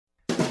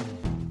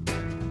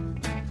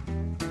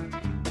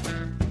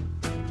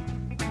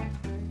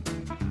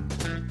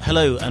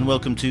Hello and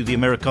welcome to the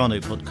Americano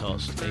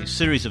podcast, a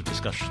series of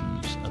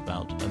discussions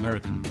about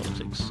American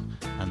politics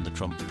and the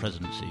Trump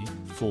presidency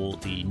for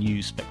the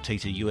new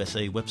Spectator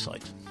USA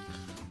website.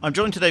 I'm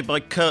joined today by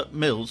Kurt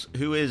Mills,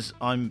 who is,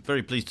 I'm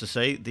very pleased to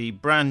say, the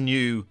brand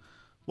new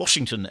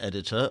Washington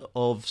editor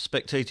of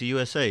Spectator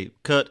USA.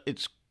 Kurt,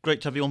 it's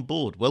great to have you on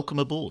board. Welcome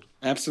aboard.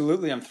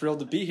 Absolutely. I'm thrilled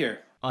to be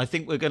here. I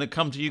think we're going to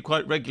come to you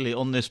quite regularly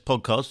on this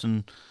podcast,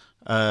 and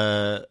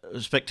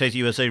Spectator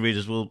USA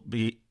readers will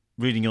be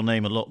reading your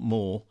name a lot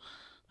more,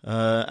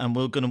 and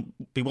we're going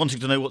to be wanting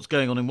to know what's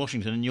going on in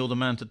Washington, and you're the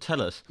man to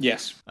tell us.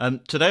 Yes.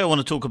 Today I want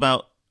to talk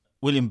about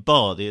William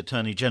Barr, the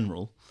Attorney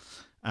General,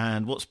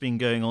 and what's been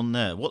going on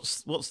there.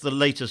 What's the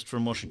latest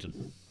from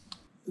Washington?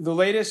 The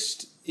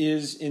latest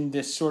is in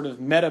this sort of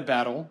meta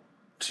battle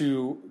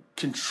to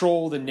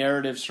control the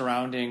narrative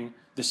surrounding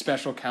the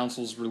special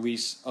counsel's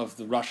release of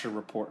the Russia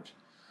report.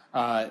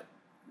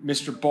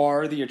 Mr.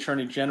 Barr, the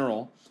Attorney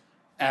General,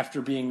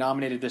 after being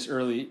nominated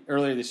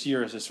earlier this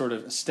year as a sort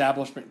of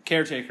establishment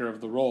caretaker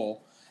of the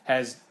role,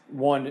 has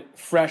won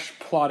fresh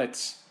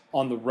plaudits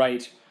on the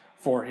right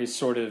for his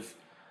sort of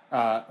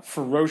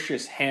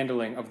ferocious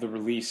handling of the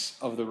release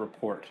of the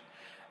report.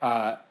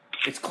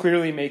 It's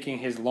clearly making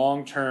his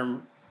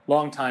longtime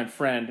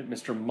friend,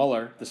 Mr.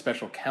 Mueller, the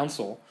special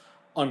counsel,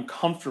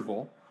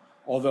 uncomfortable,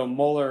 although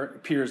Mueller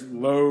appears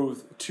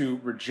loath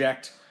to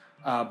reject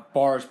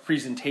Barr's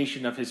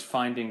presentation of his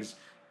findings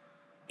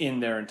in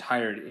their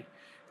entirety.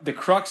 The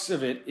crux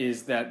of it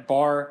is that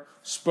Barr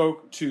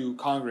spoke to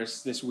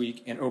Congress this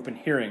week in open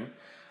hearing,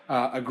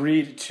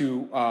 agreed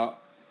to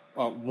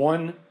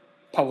one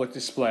public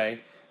display,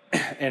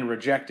 and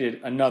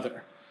rejected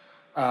another.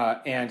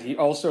 And he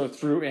also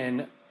threw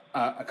in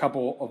a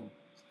couple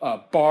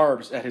of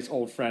barbs at his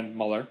old friend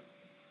Mueller,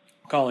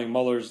 calling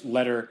Mueller's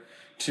letter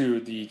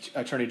to the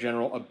Attorney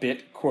General a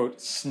bit, quote,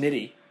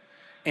 snitty,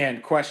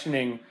 and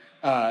questioning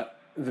the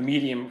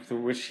medium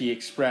through which he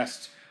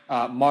expressed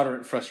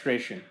moderate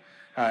frustration.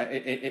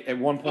 At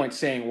one point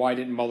saying, why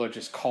didn't Mueller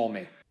just call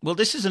me? Well,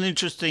 this is an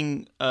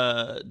interesting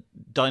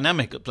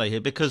dynamic at play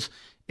here, because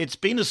it's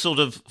been a sort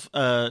of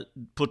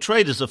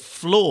portrayed as a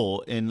flaw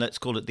in, let's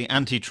call it, the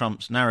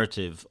anti-Trump's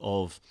narrative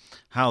of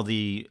how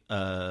the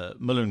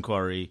Mueller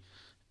inquiry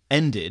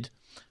ended.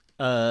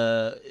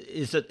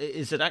 Is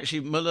that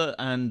actually Mueller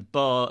and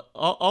Barr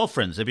are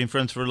friends? They've been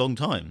friends for a long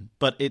time,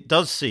 but it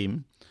does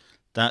seem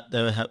that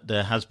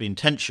there has been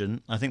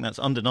tension. I think that's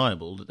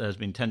undeniable that there has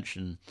been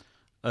tension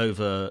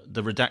over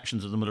the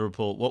redactions of the Mueller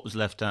report, what was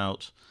left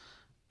out,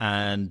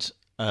 and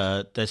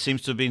there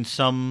seems to have been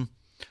some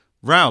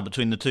row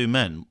between the two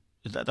men.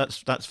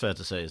 That's fair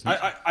to say, isn't it?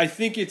 I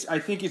think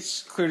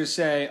it's clear to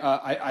say.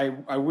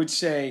 I would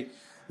say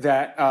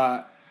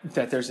that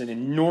that there's an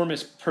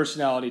enormous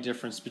personality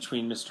difference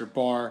between Mr.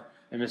 Barr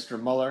and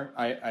Mr. Mueller.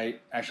 I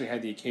actually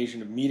had the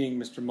occasion of meeting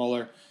Mr.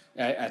 Mueller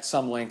at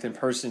some length in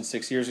person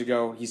 6 years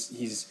ago.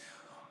 He's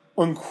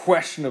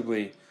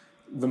unquestionably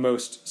the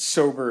most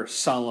sober,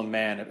 solemn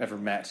man I've ever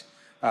met.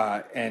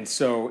 And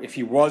so if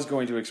he was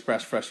going to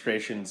express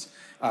frustrations,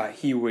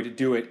 he would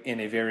do it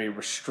in a very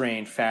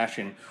restrained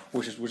fashion,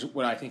 which is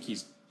what I think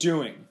he's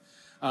doing.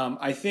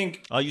 I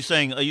think. Are you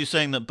saying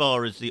that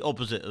Barr is the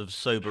opposite of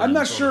sober? I'm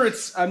not sure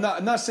it's. I'm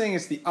not saying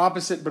it's the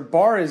opposite, but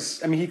Barr is.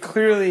 I mean, he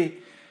clearly.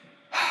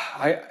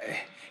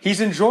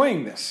 He's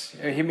enjoying this.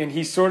 I mean,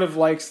 he sort of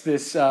likes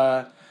this. He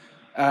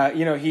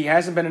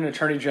hasn't been an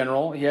attorney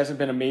general. He hasn't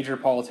been a major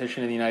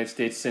politician in the United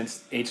States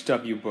since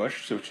H.W.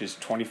 Bush, which is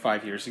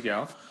 25 years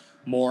ago,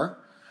 more.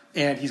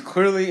 And he's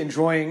clearly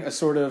enjoying a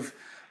sort of,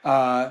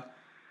 I'm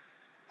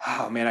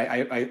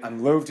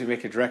loath to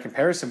make a direct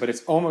comparison, but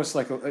it's almost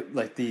like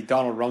the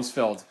Donald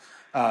Rumsfeld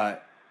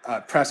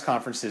press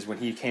conferences when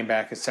he came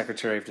back as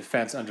Secretary of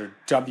Defense under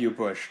W.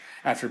 Bush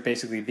after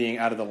basically being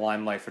out of the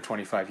limelight for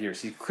 25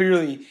 years.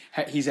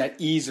 He's at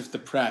ease with the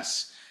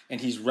press,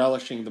 and he's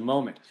relishing the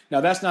moment.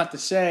 Now, that's not to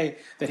say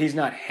that he's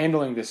not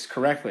handling this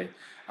correctly.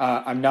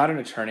 I'm not an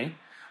attorney,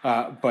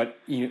 but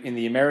in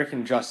the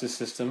American justice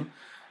system,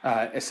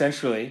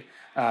 essentially,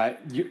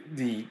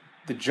 the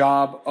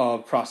job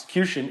of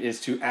prosecution is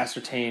to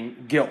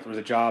ascertain guilt, or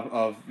the job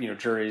of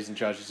juries and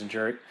judges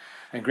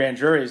and grand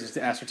juries is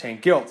to ascertain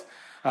guilt.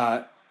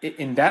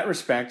 In that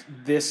respect,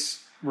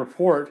 this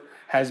report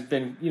has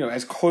been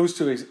as close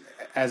to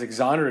as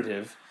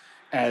exonerative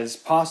as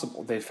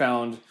possible. They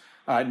found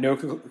no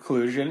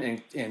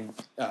collusion and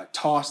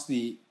tossed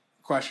the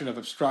question of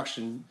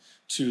obstruction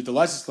to the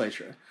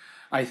legislature.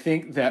 I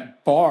think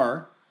that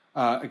Barr,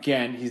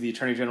 again, he's the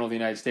Attorney General of the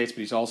United States, but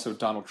he's also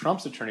Donald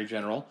Trump's Attorney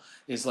General,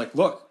 is like,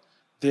 look,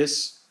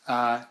 this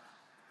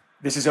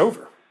is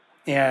over.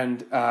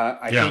 And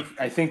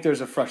I think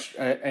there's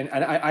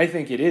I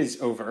think it is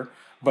over,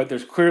 but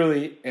there's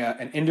clearly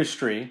an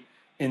industry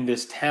in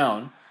this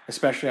town,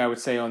 especially I would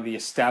say on the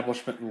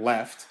establishment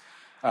left,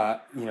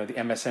 the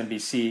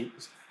MSNBC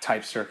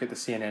type circuit, the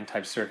CNN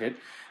type circuit,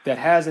 that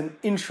has an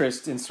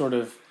interest in sort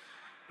of,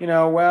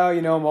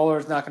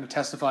 Mueller's not going to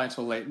testify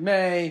until late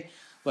May.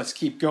 Let's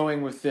keep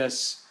going with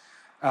this.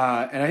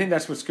 And I think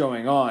that's what's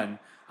going on.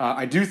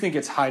 I do think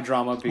it's high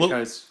drama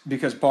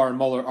because Barr and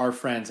Mueller are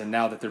friends, and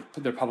now that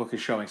they're publicly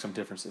showing some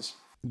differences.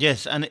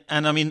 Yes, and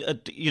I mean,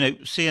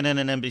 CNN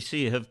and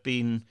NBC have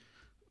been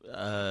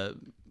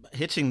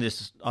hitting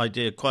this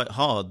idea quite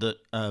hard that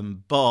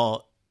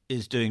Barr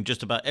is doing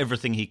just about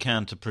everything he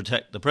can to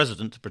protect the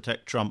president, to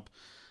protect Trump,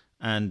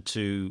 and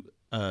to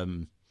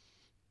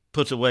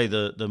put away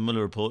the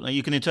Mueller report. Now,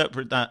 you can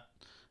interpret that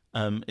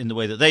in the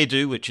way that they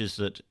do, which is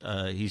that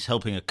he's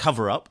helping a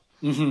cover-up.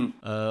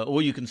 Mm-hmm.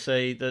 Or you can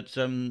say that,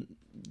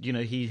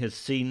 he has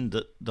seen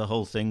that the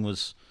whole thing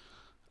was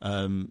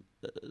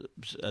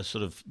a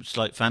sort of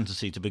slight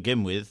fantasy to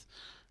begin with,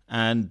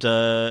 and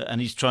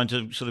he's trying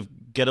to sort of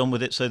get on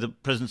with it so the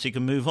presidency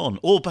can move on.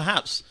 Or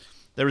perhaps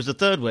there is a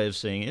third way of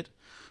seeing it,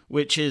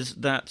 which is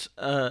that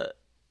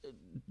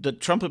the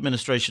Trump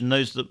administration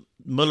knows that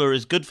Mueller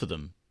is good for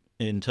them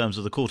in terms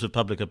of the court of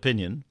public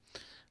opinion,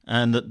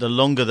 and that the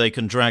longer they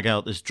can drag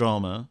out this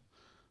drama,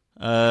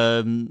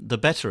 the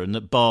better, and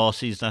that Barr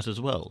sees that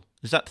as well.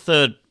 Is that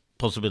third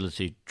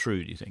possibility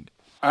true, do you think?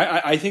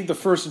 I think the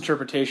first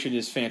interpretation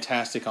is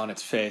fantastic on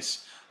its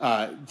face.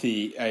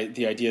 The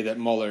idea that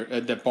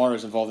that Barr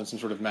is involved in some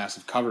sort of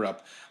massive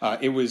cover-up.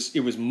 It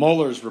was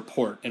Mueller's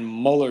report and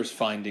Mueller's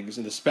findings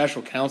in the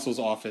special counsel's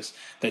office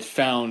that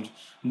found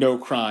no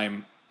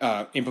crime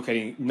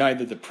implicating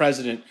neither the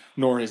president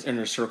nor his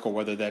inner circle,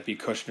 whether that be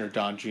Kushner,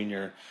 Don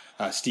Jr.,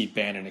 Steve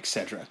Bannon,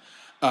 etc.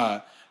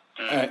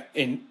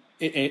 And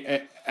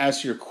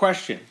as to your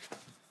question,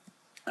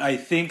 I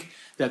think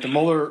that the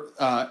Mueller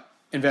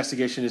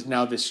investigation is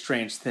now this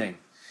strange thing.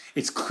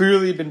 It's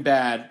clearly been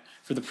bad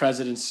for the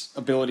president's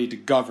ability to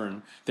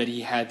govern that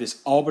he had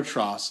this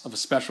albatross of a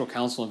special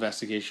counsel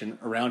investigation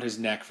around his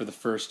neck for the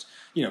first,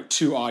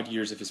 2 odd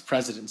years of his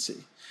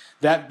presidency.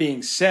 That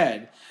being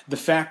said, the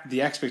fact that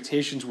the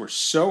expectations were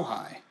so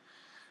high,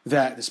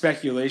 that the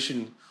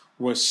speculation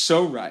was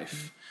so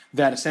rife,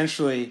 that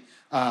essentially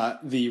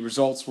the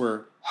results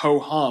were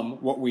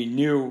ho-hum, what we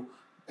knew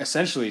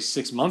essentially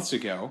 6 months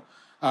ago,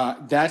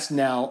 that's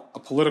now a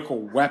political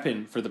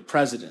weapon for the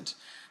president.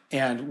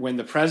 And when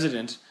the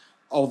president,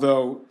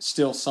 although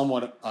still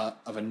somewhat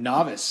of a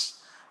novice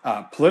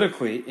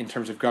politically in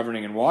terms of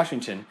governing in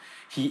Washington,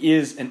 he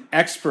is an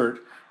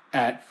expert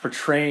at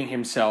portraying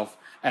himself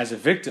as a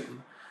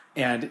victim.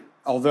 And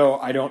although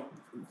I don't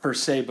per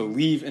se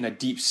believe in a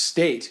deep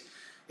state,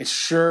 it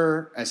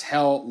sure as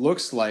hell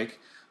looks like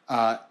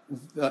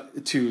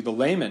to the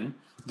layman,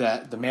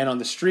 that the man on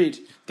the street,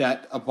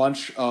 that a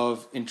bunch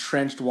of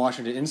entrenched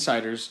Washington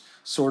insiders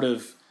sort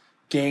of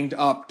ganged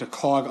up to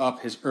clog up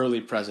his early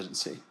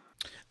presidency.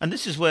 And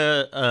this is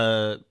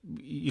where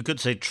you could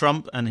say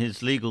Trump and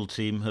his legal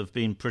team have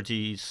been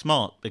pretty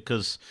smart,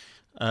 because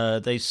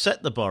they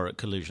set the bar at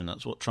collusion.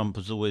 That's what Trump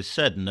has always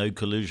said: no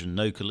collusion,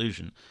 no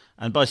collusion.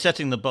 And by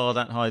setting the bar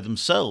that high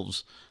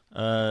themselves,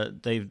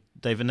 they've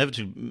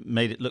inevitably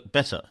made it look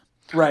better.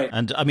 Right.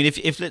 And I mean,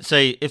 if let's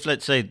say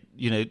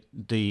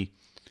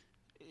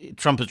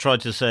Trump had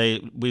tried to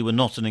say we were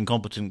not an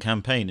incompetent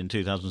campaign in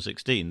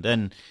 2016,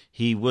 then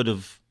he would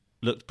have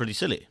looked pretty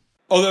silly.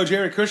 Although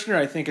Jared Kushner,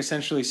 I think,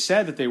 essentially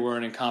said that they were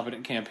an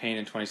incompetent campaign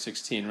in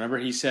 2016. Remember,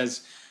 he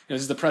says, this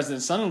is the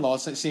president's son-in-law,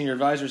 senior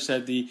advisor,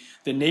 said the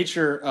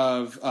nature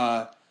of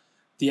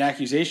the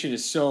accusation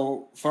is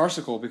so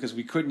farcical because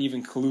we couldn't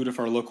even collude with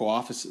our local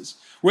offices,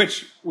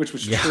 which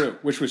was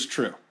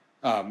true,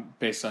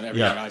 based on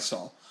everything I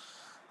saw.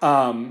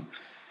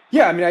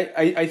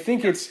 I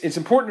think it's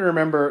important to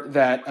remember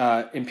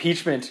that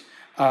impeachment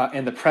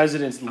and the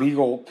president's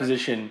legal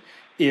position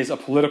is a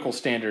political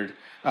standard,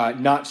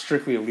 not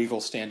strictly a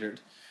legal standard.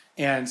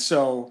 And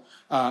so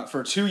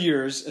for 2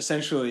 years,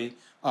 essentially,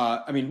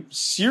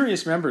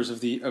 serious members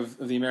of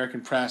the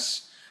American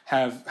press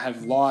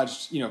have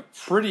lodged,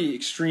 pretty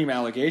extreme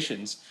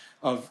allegations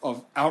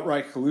of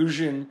outright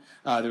collusion.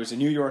 There was a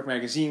New York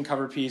Magazine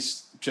cover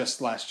piece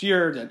just last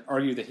year that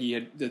argued that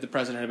the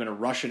president had been a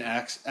Russian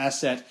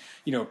asset,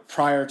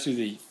 prior to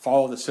the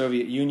fall of the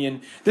Soviet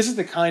Union. This is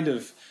the kind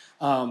of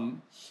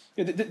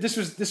this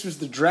was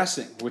the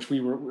dressing which we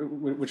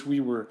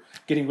were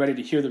getting ready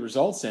to hear the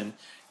results in,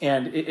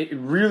 and it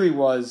really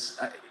was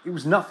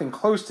nothing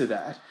close to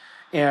that.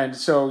 And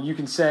so you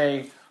can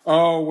say,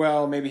 oh,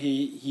 well, maybe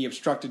he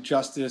obstructed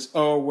justice.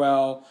 Oh,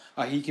 well,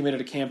 he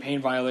committed a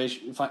campaign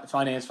violation,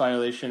 finance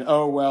violation.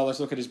 Oh, well, let's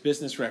look at his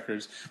business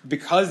records.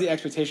 Because the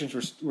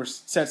expectations were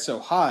set so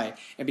high,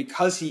 and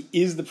because he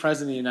is the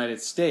president of the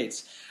United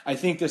States, I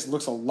think this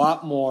looks a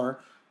lot more,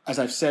 as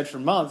I've said for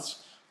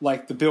months,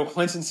 like the Bill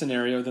Clinton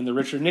scenario than the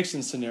Richard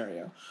Nixon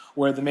scenario,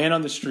 where the man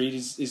on the street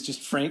is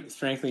just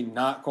frankly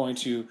not going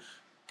to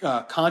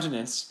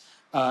countenance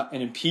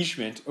an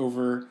impeachment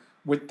over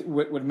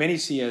what many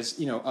see as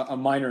a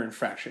minor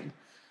infraction,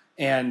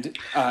 and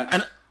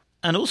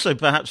also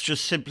perhaps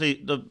just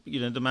simply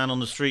the man on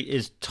the street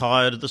is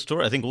tired of the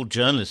story. I think all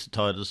journalists are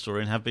tired of the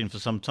story and have been for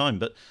some time.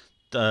 But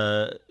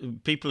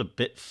people are a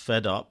bit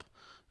fed up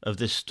of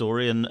this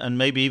story, and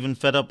maybe even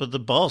fed up of the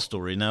Barr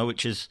story now,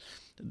 which is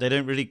they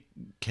don't really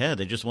care.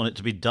 They just want it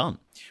to be done.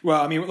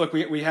 Well, I mean, look,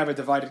 we have a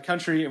divided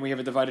country and we have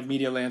a divided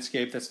media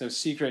landscape. That's no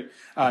secret.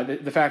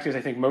 The fact is,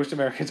 I think most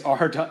Americans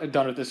are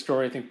done with this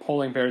story. I think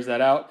polling bears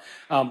that out.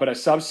 But a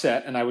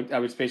subset, and I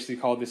would basically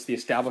call this the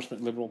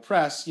establishment liberal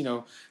press,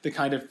 the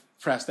kind of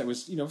press that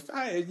was,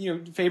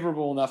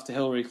 favorable enough to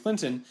Hillary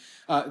Clinton,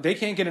 they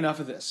can't get enough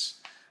of this.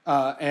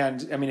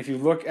 And I mean, if you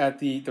look at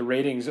the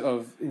ratings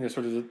of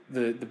sort of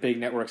the big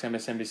networks,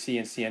 MSNBC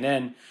and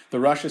CNN, the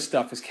Russia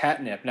stuff is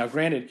catnip. Now,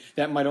 granted,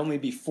 that might only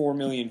be 4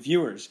 million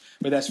viewers,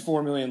 but that's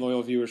 4 million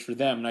loyal viewers for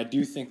them. And I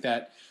do think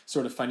that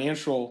sort of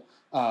financial,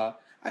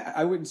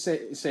 I wouldn't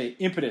say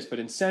impetus, but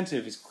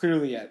incentive is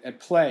clearly at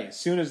play. As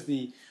soon as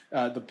the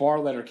Barr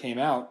letter came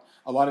out,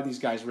 a lot of these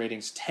guys'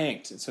 ratings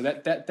tanked, and so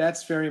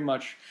that's very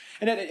much.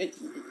 And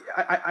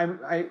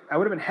I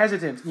would have been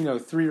hesitant,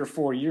 3 or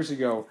 4 years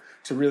ago,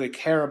 to really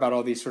care about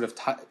all these sort of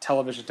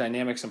television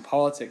dynamics and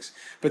politics.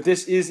 But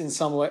this is, in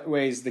some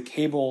ways, the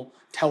cable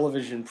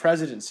television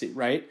presidency,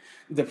 right?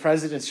 The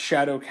president's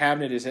shadow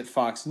cabinet is at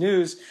Fox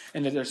News,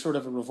 and there's sort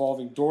of a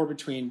revolving door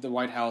between the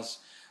White House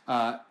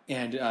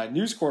and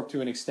News Corp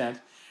to an extent.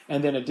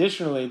 And then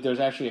additionally,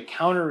 there's actually a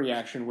counter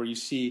reaction where you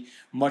see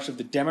much of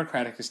the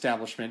Democratic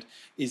establishment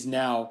is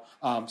now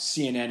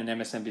CNN and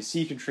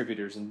MSNBC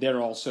contributors, and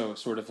they're also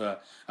sort of a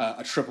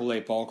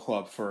AAA ball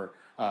club for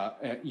a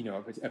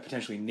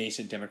potentially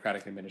nascent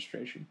Democratic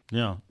administration.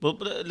 Yeah. Well,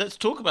 but let's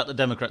talk about the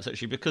Democrats,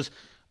 actually, because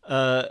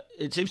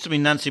it seems to me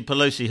Nancy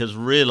Pelosi has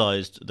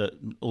realized that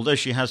although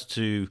she has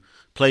to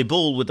play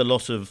ball with a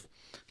lot of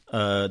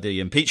the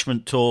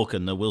impeachment talk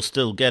and the "we'll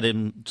still get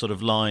him" sort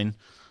of line,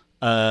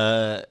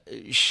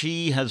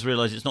 she has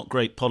realized it's not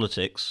great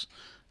politics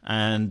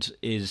and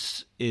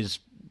is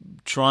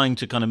trying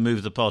to kind of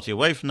move the party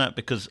away from that,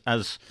 because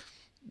as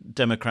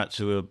Democrats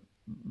who are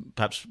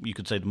perhaps you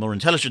could say the more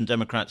intelligent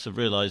Democrats have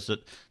realized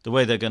that the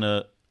way they're going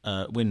to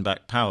win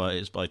back power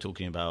is by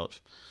talking about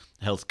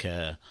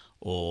healthcare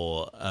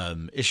or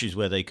issues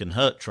where they can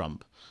hurt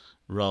Trump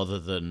rather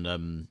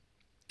than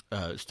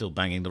still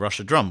banging the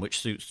Russia drum, which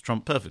suits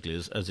Trump perfectly,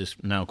 as is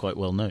now quite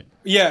well known.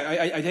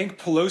 Yeah, I think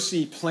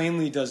Pelosi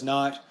plainly does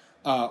not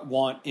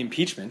want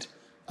impeachment.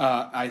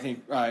 I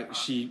think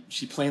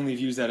she plainly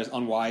views that as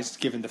unwise,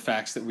 given the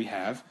facts that we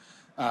have.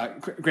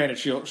 Granted,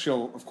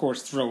 she'll of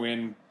course throw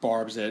in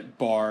barbs at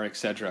Barr,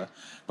 etc.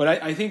 But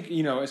I think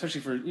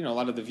especially for a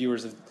lot of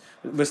the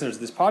listeners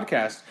of this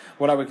podcast,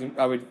 what I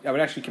would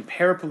actually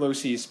compare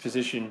Pelosi's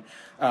position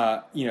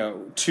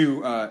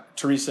to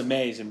Theresa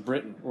May's in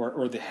Britain,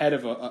 or the head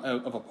of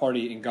a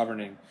party in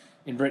governing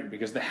in Britain,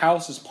 because the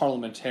House is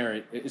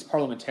parliamentary,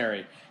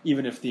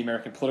 even if the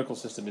American political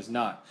system is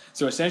not.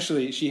 So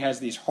essentially, she has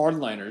these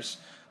hardliners.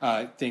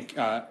 Think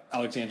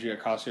Alexandria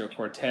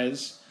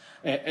Ocasio-Cortez,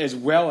 as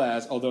well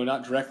as, although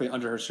not directly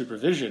under her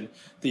supervision,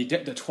 the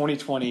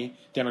 2020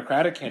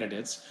 Democratic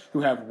candidates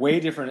who have way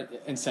different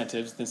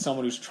incentives than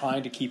someone who's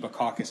trying to keep a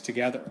caucus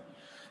together.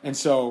 And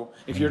so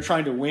if you're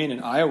trying to win in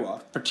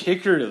Iowa,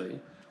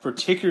 particularly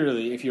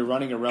if you're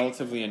running a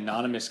relatively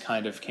anonymous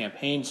kind of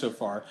campaign so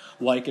far,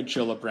 like a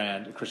Christian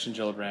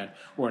Gillibrand,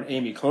 or an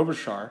Amy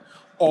Klobuchar,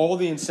 all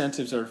the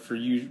incentives are for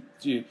you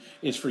to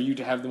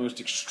have the most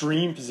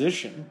extreme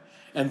position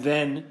and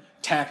then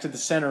tack to the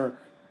center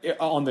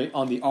on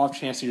the off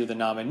chance that you're the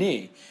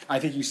nominee. I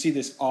think you see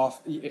this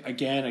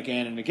again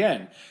and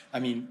again. I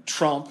mean,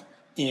 Trump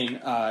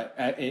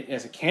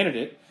as a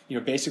candidate,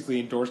 basically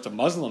endorsed a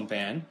Muslim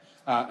ban,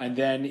 and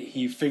then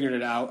he figured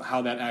it out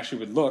how that actually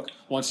would look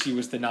once he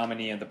was the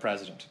nominee and the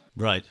president.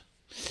 Right.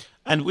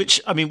 And which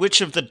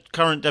of the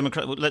current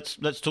Democrat?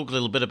 Let's talk a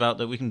little bit about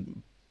that. We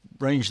can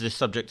range this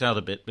subject out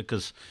a bit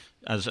because,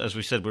 as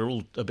we said, we're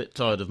all a bit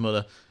tired of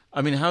Mueller.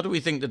 I mean, how do we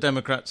think the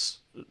Democrats?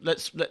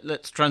 Let's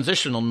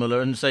transition on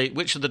Mueller and say,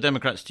 which of the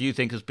Democrats do you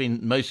think has been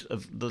most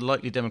of the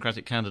likely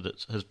Democratic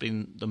candidates has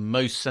been the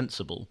most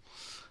sensible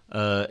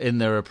in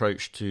their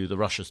approach to the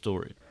Russia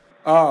story?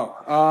 Well,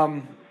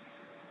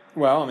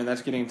 I mean,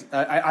 that's getting.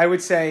 I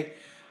would say,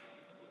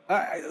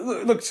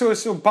 look. So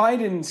Joe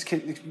Biden's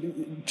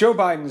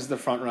the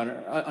front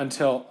runner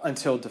until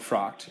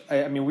defrocked.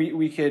 I mean,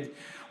 we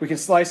can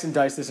slice and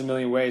dice this a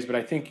million ways, but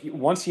I think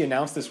once he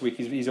announced this week,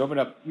 he's opened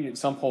up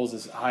some polls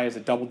as high as a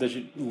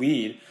double-digit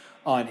lead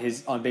on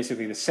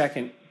basically the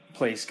second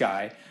place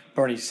guy,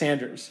 Bernie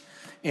Sanders.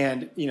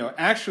 And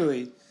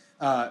actually,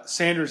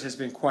 Sanders has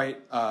been quite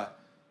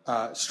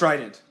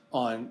strident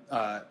on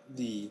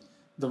the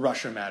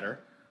Russia matter,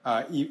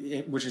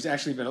 which has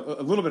actually been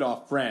a little bit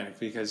off-brand,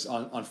 because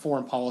on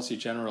foreign policy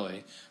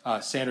generally,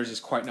 Sanders is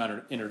quite not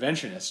an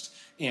interventionist,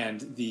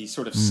 and the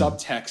sort of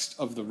subtext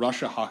of the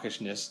Russia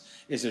hawkishness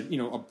is a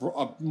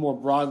more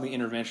broadly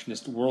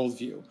interventionist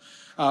worldview.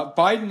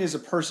 Biden is a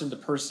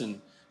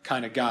person-to-person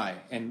kind of guy,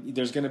 and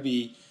there's going to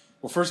be,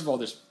 well, first of all,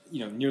 there's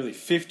nearly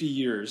 50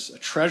 years, a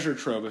treasure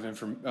trove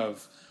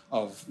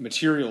of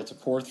material to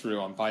pour through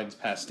on Biden's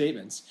past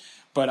statements.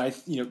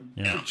 But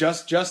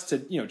just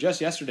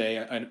yesterday,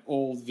 an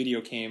old video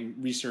came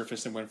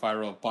resurfaced and went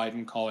viral of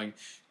Biden calling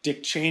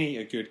Dick Cheney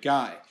a good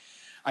guy.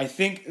 I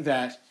think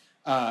that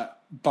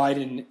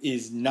Biden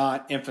is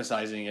not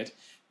emphasizing it.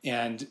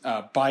 And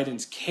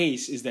Biden's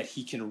case is that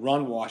he can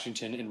run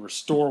Washington and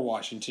restore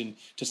Washington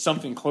to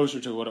something closer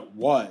to what it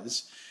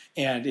was.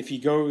 And if he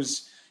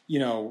goes,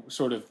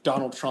 sort of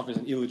Donald Trump is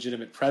an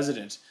illegitimate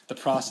president, the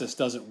process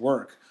doesn't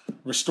work.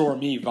 Restore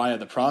me via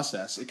the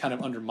process. It kind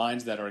of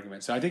undermines that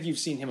argument. So I think you've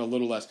seen him a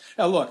little less.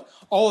 Now, look,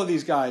 all of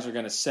these guys are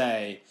going to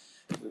say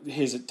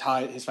his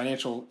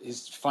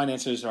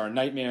finances are a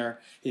nightmare.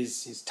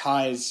 His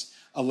ties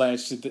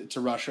alleged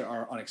to Russia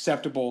are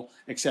unacceptable,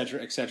 et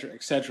cetera, et cetera,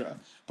 et cetera.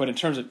 But in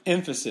terms of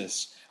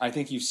emphasis, I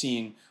think you've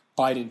seen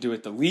Biden do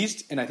it the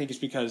least, and I think it's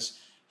because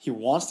he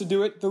wants to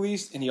do it the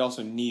least, and he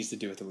also needs to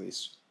do it the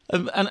least.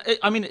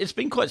 It's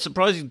been quite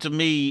surprising to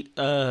me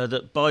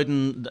that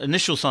Biden, the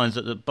initial signs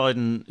that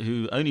Biden,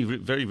 who only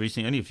very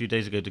recently, only a few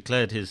days ago,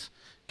 declared his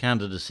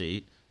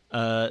candidacy,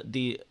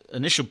 the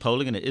initial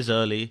polling, and it is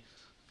early,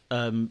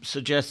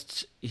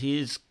 suggests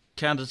his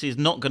candidacy is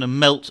not going to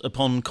melt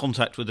upon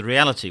contact with the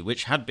reality,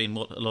 which had been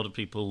what a lot of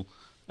people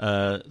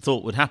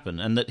thought would happen,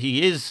 and that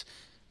he is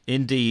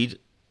indeed,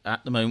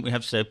 at the moment, we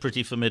have to say, a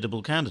pretty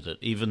formidable candidate,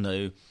 even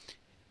though,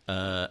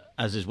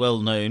 as is well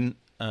known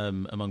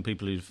among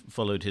people who've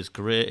followed his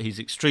career, he's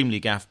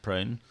extremely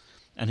gaffe-prone,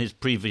 and his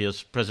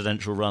previous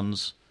presidential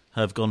runs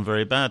have gone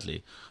very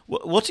badly.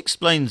 What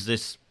explains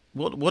this?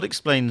 What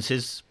explains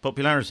his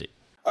popularity?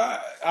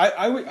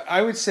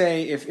 I would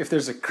say if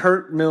there's a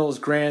Kurt Mills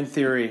grand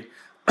theory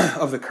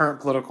of the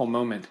current political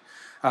moment,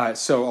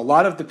 so a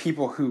lot of the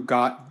people who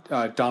got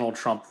Donald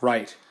Trump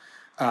right,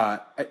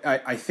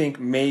 I think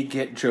may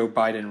get Joe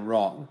Biden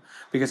wrong,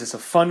 because it's a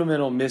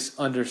fundamental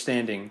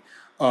misunderstanding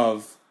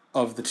of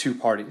the two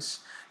parties.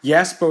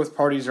 Yes, both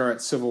parties are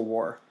at civil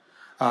war,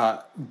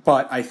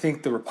 but I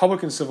think the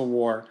Republican Civil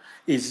War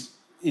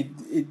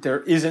there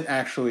isn't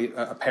actually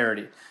a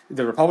parity.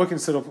 The Republican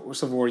Civil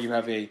War, you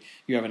have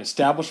an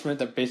establishment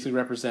that basically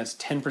represents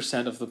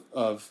 10%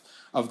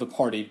 of the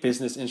party,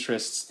 business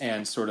interests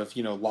and sort of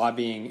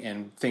lobbying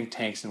and think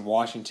tanks in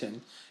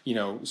Washington,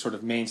 sort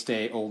of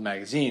mainstay old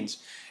magazines,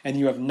 and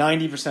you have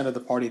 90% of the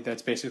party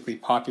that's basically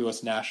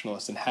populist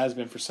nationalist and has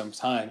been for some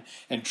time,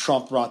 and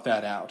Trump brought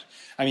that out.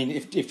 I mean,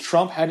 if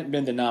Trump hadn't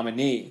been the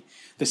nominee,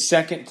 the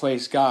second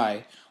place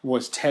guy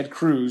was Ted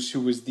Cruz,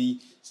 who was the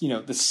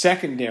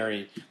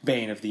secondary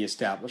bane of the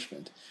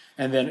establishment.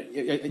 And then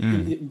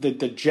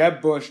the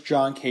Jeb Bush,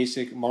 John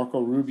Kasich,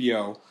 Marco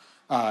Rubio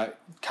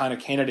kind of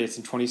candidates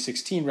in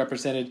 2016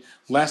 represented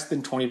less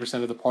than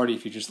 20% of the party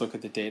if you just look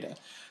at the data.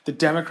 The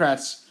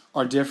Democrats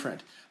are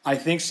different. I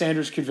think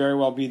Sanders could very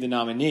well be the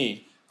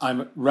nominee.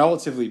 I'm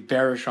relatively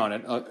bearish on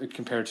it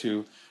compared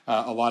to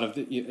a lot of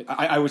the.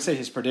 I would say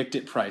his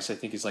predicted price, I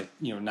think, is like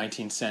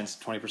 19 cents,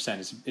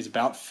 20% is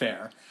about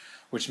fair,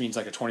 which means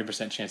like a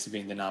 20% chance of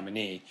being the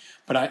nominee.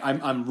 But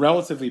I'm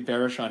relatively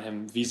bearish on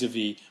him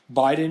vis-a-vis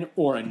Biden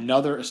or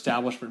another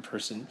establishment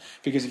person,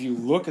 because if you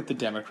look at the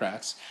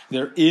Democrats,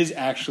 there is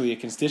actually a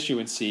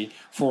constituency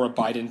for a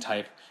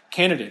Biden-type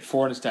candidate,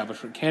 for an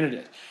establishment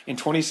candidate. In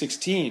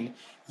 2016,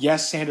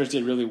 yes, Sanders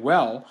did really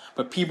well,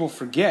 but people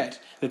forget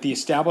that the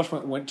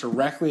establishment went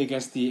directly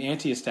against the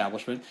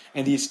anti-establishment,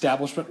 and the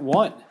establishment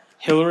won.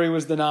 Hillary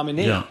was the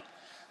nominee. Yeah.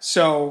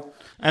 So,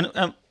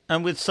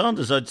 and with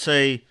Sanders, I'd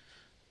say,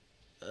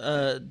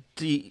 when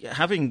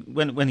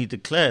he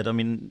declared, I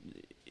mean,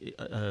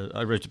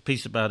 I wrote a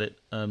piece about it.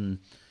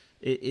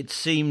 It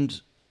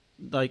seemed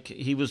like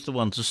he was the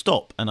one to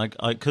stop, and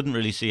I couldn't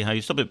really see how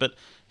you stop it. But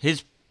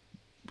his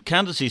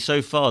candidacy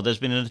so far, there's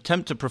been an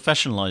attempt to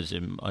professionalize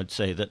him, I'd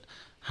say, that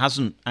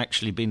hasn't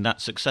actually been that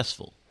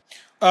successful.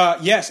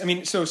 Yes, I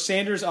mean, so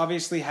Sanders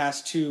obviously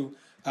has to.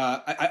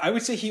 I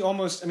would say he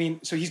almost. I mean,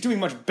 so he's doing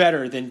much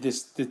better than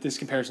this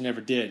comparison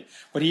ever did,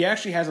 but he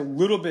actually has a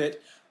little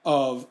bit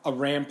of a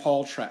Rand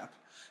Paul trap.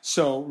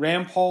 So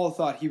Rand Paul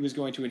thought he was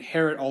going to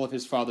inherit all of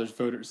his father's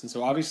voters, and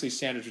so obviously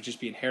Sanders would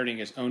just be inheriting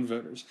his own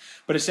voters.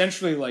 But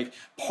essentially, like,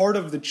 part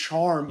of the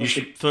charm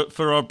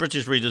for our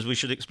British readers, we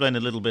should explain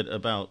a little bit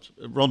about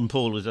Ron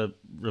Paul was a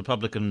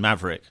Republican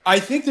maverick. I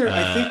think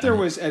there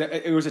was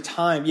a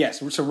time,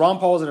 yes. So Ron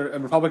Paul is a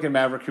Republican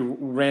maverick who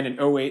ran in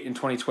 2008 and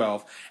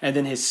 2012, and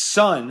then his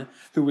son,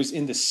 who was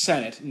in the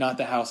Senate, not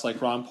the House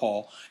like Ron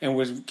Paul, and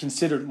was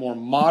considered more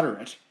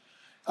moderate,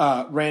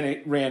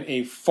 ran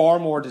a far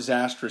more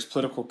disastrous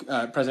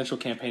presidential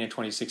campaign in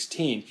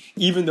 2016,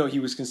 even though he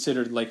was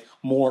considered like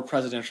more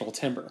presidential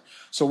timber.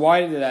 So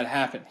why did that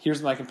happen?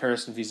 Here's my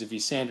comparison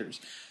vis-a-vis Sanders.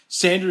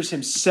 Sanders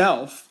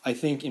himself, I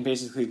think, in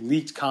basically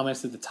leaked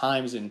comments at the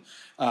Times in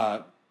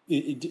the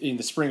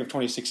spring of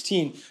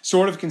 2016,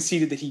 sort of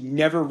conceded that he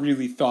never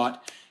really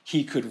thought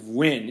he could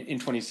win in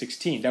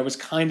 2016. That was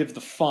kind of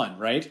the fun,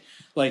 right?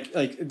 Like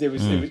there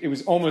was it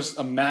was almost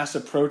a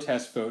massive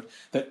protest vote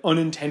that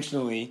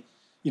unintentionally,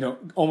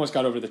 almost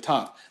got over the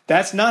top.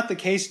 That's not the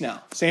case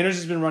now. Sanders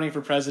has been running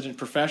for president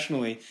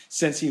professionally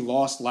since he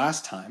lost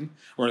last time,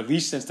 or at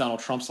least since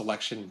Donald Trump's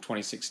election in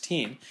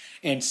 2016.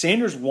 And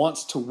Sanders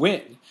wants to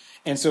win.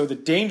 And so the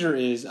danger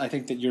is, I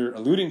think that you're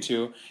alluding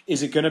to,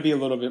 is it going to be a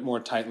little bit more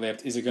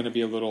tight-lipped? Is it going to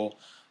be a little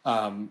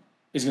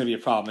is going to be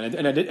a problem.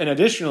 And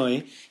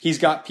additionally, he's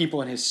got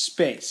people in his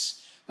space.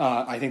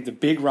 I think the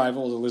big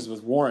rival is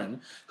Elizabeth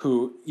Warren,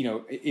 who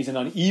is an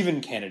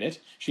uneven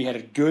candidate. She had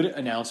a good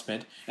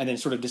announcement and then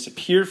sort of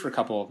disappeared for a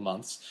couple of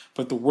months.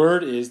 But the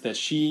word is that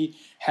she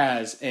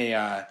has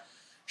an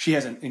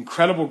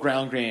incredible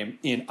ground game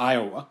in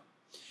Iowa,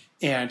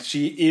 and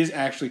she is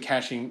actually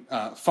catching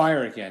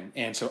fire again.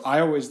 And so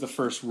Iowa is the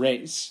first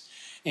race,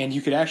 and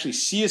you could actually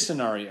see a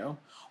scenario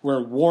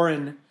where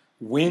Warren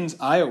wins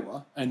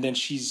Iowa, and then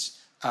she's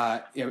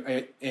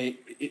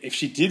if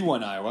she did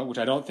win Iowa, which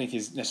I don't think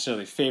is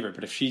necessarily favored,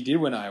 but if she did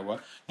win Iowa,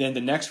 then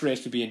the next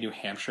race would be in New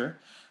Hampshire,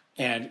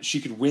 and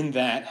she could win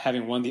that,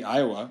 having won the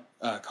Iowa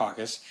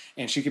caucus,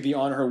 and she could be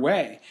on her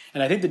way.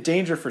 And I think the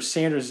danger for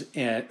Sanders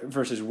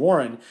versus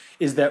Warren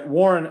is that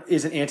Warren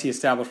is an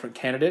anti-establishment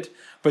candidate,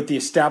 but the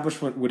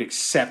establishment would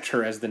accept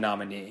her as the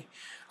nominee.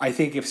 I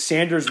think if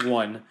Sanders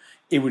won,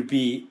 it would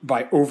be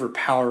by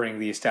overpowering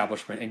the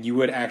establishment, and you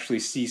would actually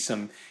see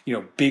some,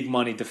 big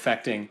money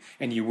defecting,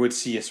 and you would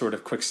see a sort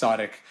of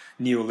quixotic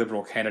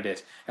neoliberal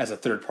candidate as a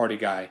third party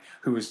guy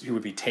who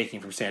would be taking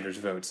from Sanders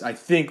votes. I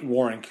think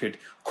Warren could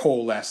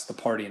coalesce the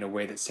party in a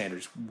way that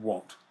Sanders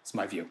won't. It's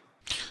my view.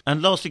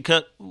 And lastly,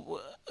 Kurt,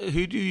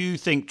 who do you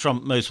think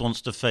Trump most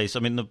wants to face? I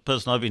mean, the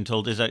person I've been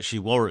told is actually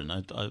Warren.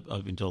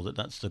 I've been told that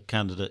that's the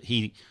candidate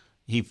he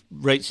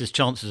rates his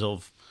chances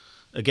of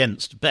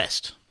against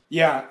best.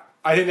 Yeah.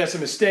 I think that's a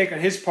mistake on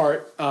his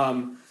part.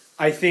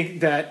 I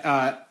think that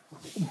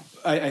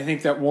I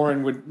think that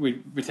Warren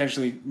would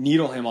potentially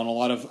needle him on a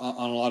lot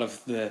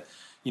of the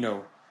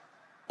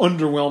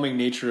underwhelming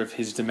nature of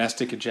his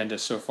domestic agenda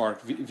so far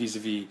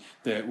vis-a-vis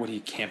what he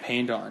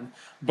campaigned on.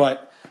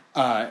 But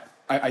I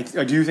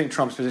do think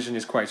Trump's position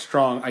is quite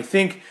strong. I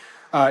think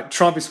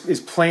Trump is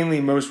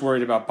plainly most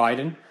worried about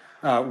Biden,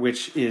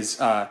 which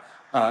is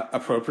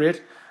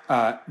appropriate.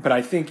 But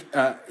I think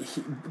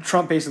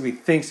Trump basically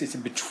thinks it's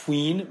in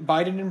between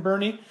Biden and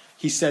Bernie.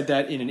 He said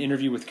that in an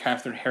interview with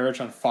Catherine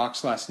Herridge on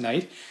Fox last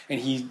night,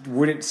 and he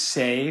wouldn't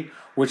say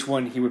which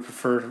one he would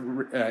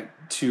prefer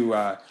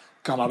to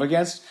come up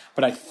against.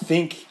 But I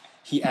think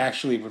he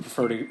actually would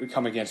prefer to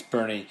come against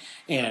Bernie,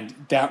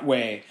 and that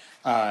way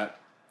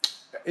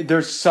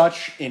there's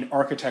such an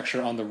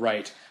architecture on the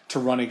right to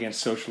run against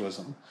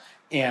socialism.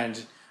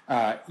 And,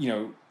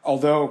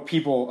 although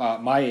people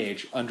my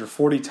age, under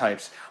 40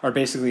 types, are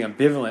basically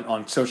ambivalent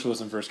on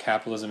socialism versus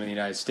capitalism in the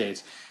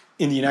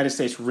United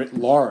States writ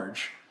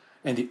large,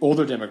 and the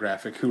older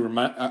demographic, who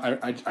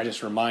I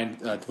just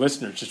remind the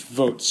listeners, just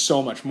vote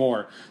so much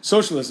more,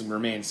 socialism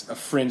remains a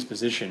fringe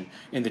position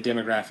in the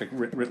demographic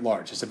writ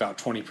large. It's about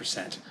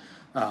 20%.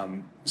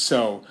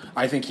 So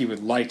I think he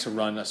would like to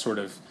run a sort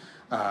of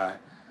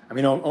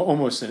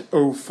almost an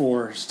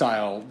 2004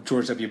 style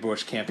George W.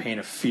 Bush campaign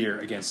of fear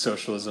against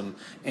socialism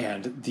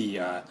and the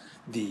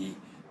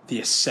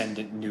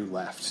ascendant new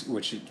left,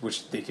 which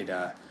they could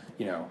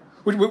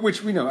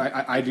which we know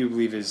I do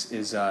believe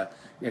is there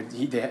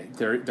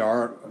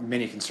are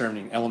many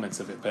concerning elements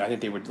of it, but I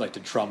think they would like to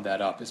drum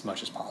that up as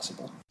much as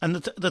possible. And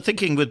the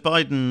thinking with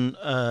Biden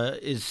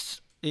is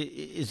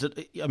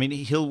that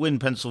he'll win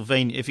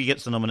Pennsylvania if he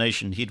gets the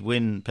nomination. He'd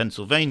win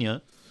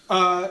Pennsylvania.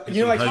 I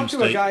talked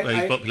to a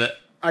guy.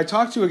 I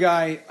talked to a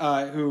guy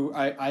who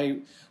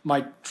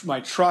my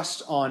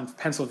trust on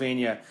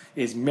Pennsylvania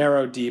is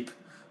marrow deep.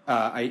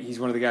 He's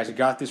one of the guys who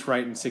got this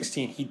right in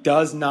 2016. He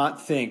does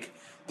not think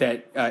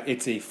that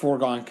it's a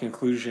foregone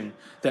conclusion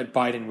that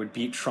Biden would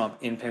beat Trump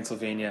in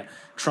Pennsylvania.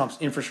 Trump's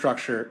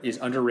infrastructure is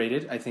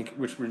underrated. I think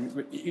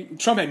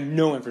Trump had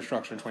no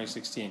infrastructure in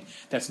 2016.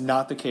 That's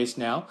not the case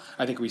now.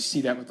 I think we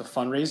see that with the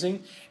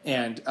fundraising.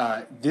 And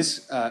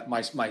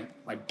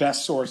my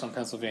best source on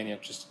Pennsylvania,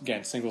 just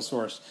again single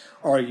source,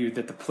 argued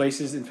that the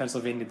places in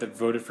Pennsylvania that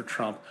voted for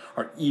Trump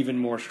are even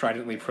more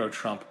stridently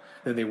pro-Trump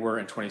than they were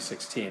in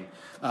 2016.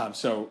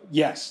 So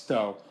yes,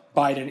 though,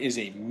 Biden is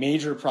a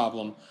major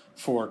problem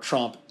for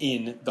Trump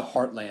in the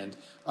heartland,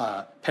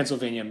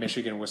 Pennsylvania,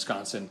 Michigan,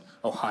 Wisconsin,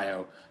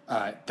 Ohio.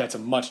 That's a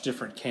much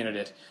different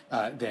candidate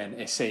than,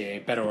 a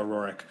Beto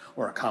O'Rourke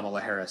or a Kamala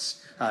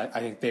Harris.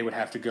 I think they would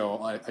have to go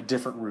on a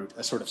different route,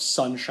 a sort of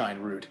sunshine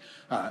route,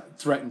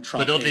 threaten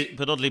Trump.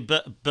 But oddly,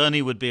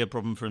 Bernie would be a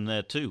problem for him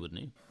there too, wouldn't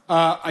he?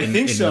 I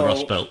think so. The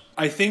Rust Belt.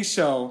 I think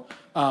so.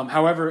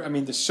 However,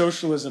 the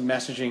socialism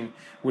messaging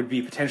would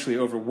be potentially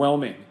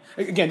overwhelming.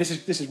 Again, this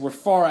is we're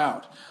far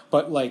out,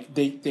 but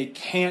they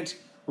can't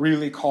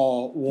really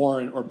call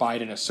Warren or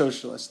Biden a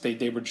socialist.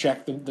 They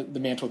reject the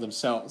mantle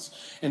themselves.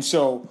 And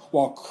so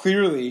while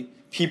clearly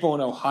people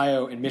in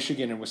Ohio and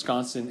Michigan and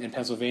Wisconsin and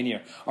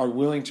Pennsylvania are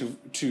willing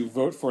to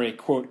vote for a,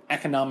 quote,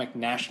 economic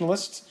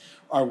nationalist,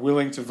 are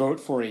willing to vote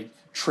for a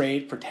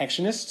trade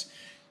protectionist,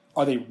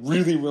 are they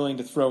really willing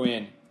to throw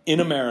in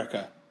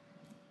America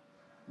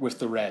with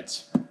the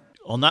Reds?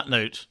 On that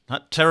note,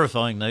 that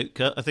terrifying note,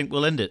 Kurt, I think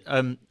we'll end it.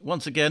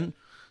 Once again,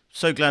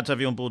 so glad to have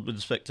you on board with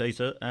The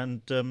Spectator,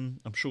 and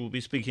I'm sure we'll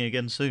be speaking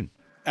again soon.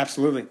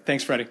 Absolutely.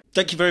 Thanks, Freddie.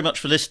 Thank you very much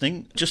for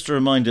listening. Just a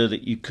reminder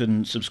that you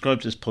can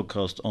subscribe to this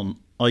podcast on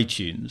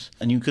iTunes.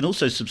 And you can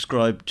also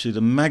subscribe to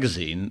the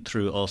magazine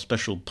through our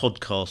special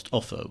podcast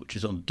offer, which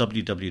is on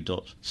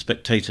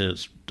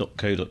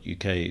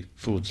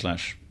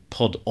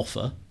www.spectators.co.uk/pod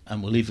offer.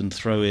 And we'll even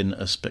throw in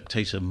a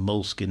Spectator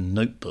moleskin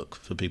notebook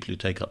for people who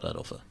take up that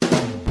offer.